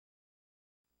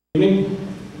Evening.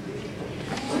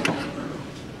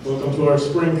 Welcome to our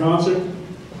spring concert.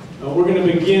 We're going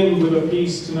to begin with a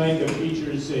piece tonight that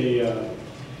features a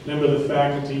member of the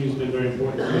faculty who's been very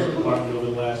important to this department over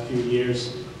the last few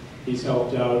years. He's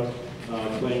helped out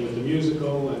playing with the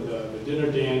musical and the dinner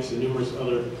dance and numerous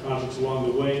other concerts along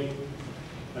the way.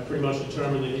 I pretty much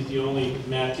determined that he's the only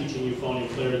math teaching euphonium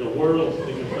player in the world that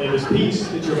can play this piece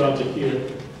that you're about to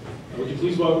hear. Would you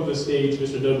please welcome to the stage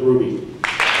Mr. Doug Ruby.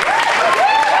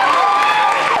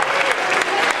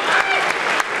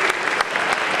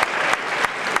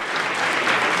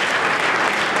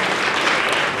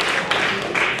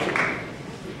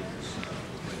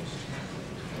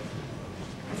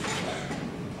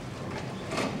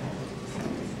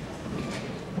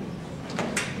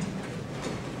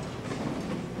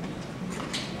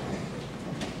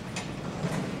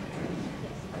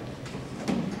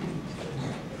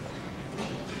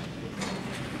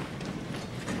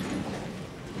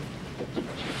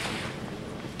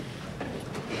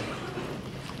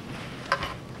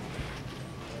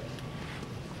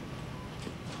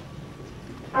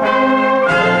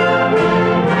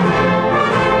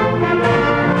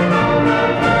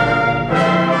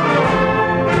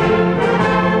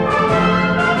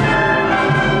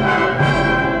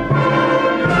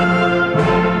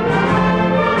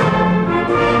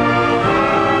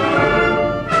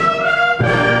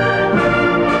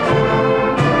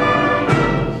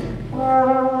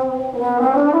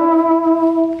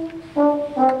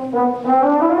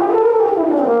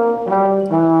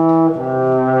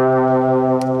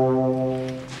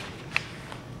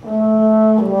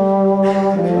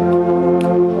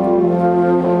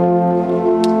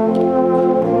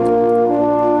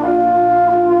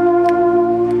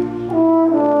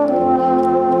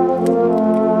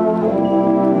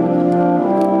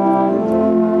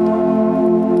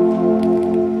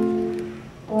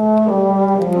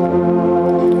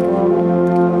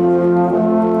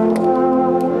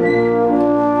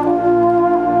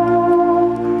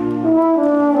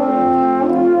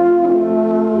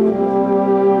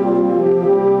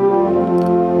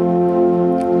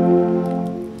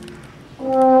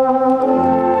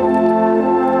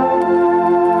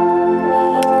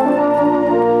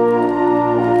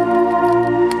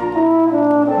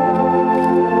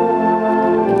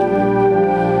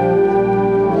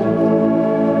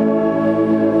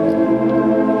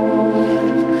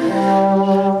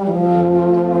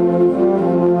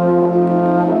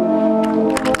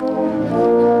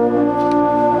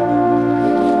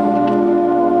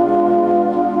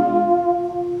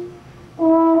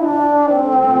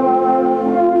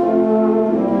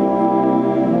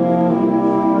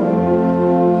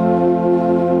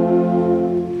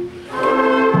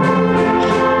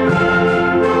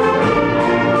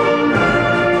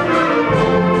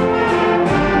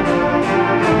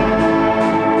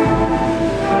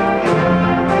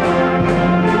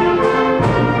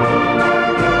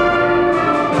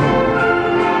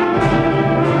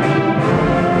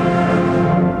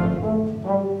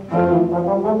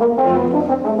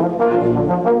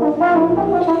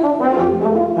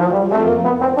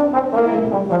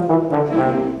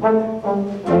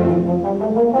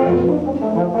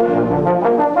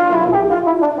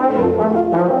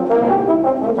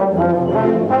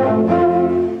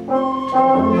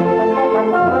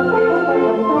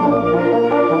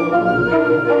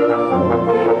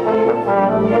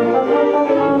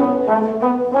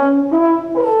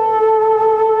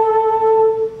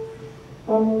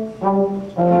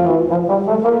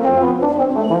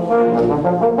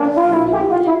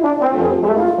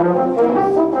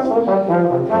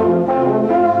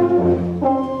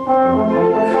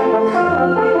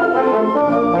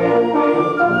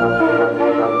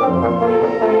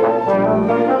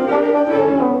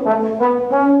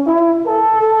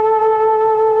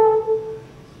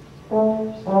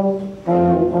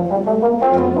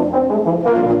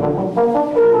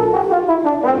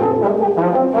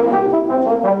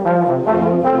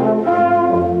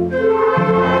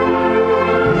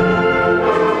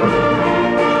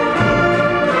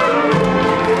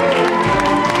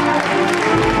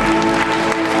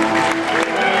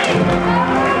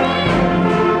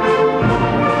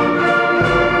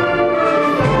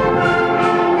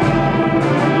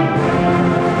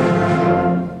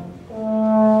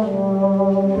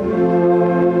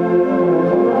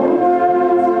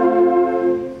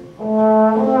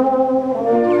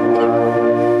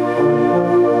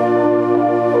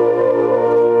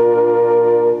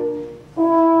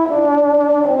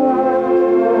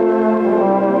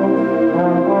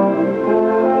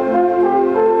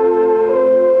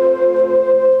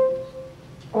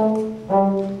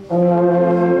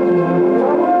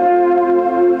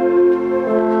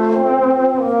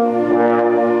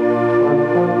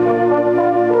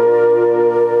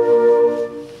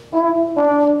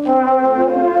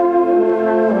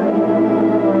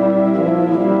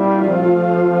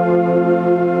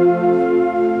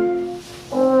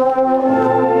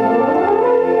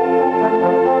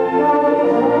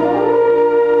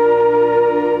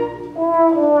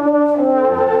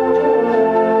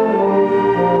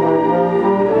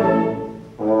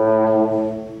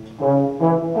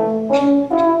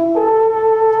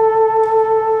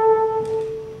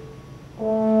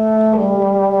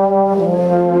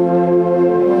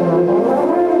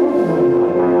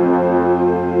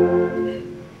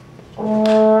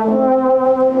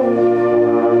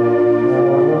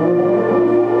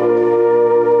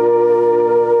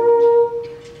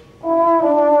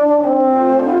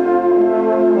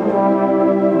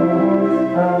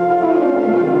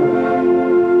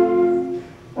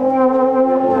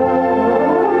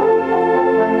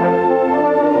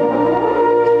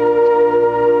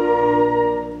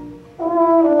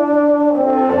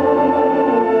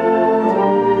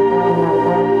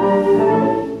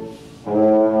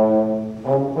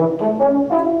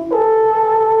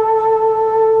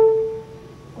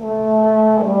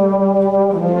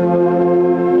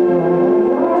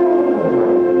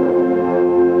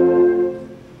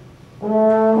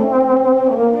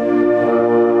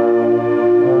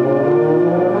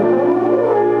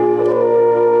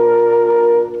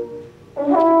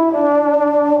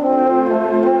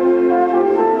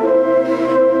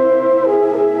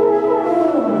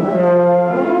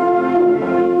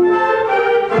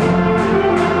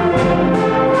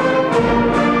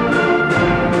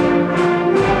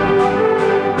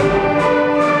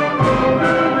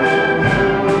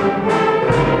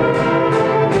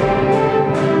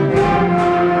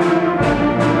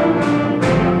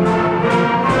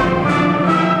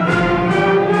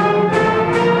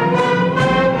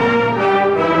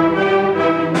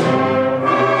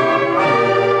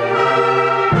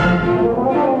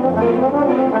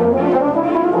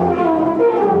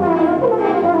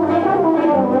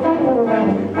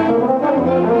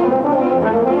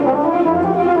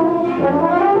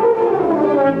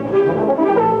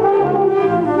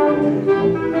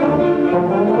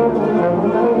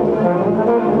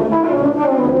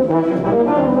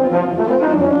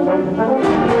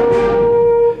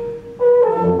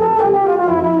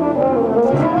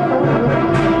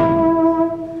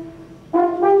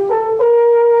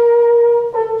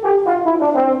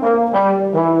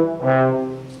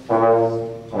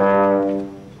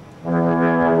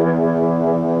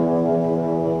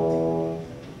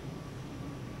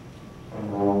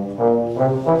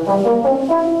 Thank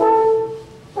you.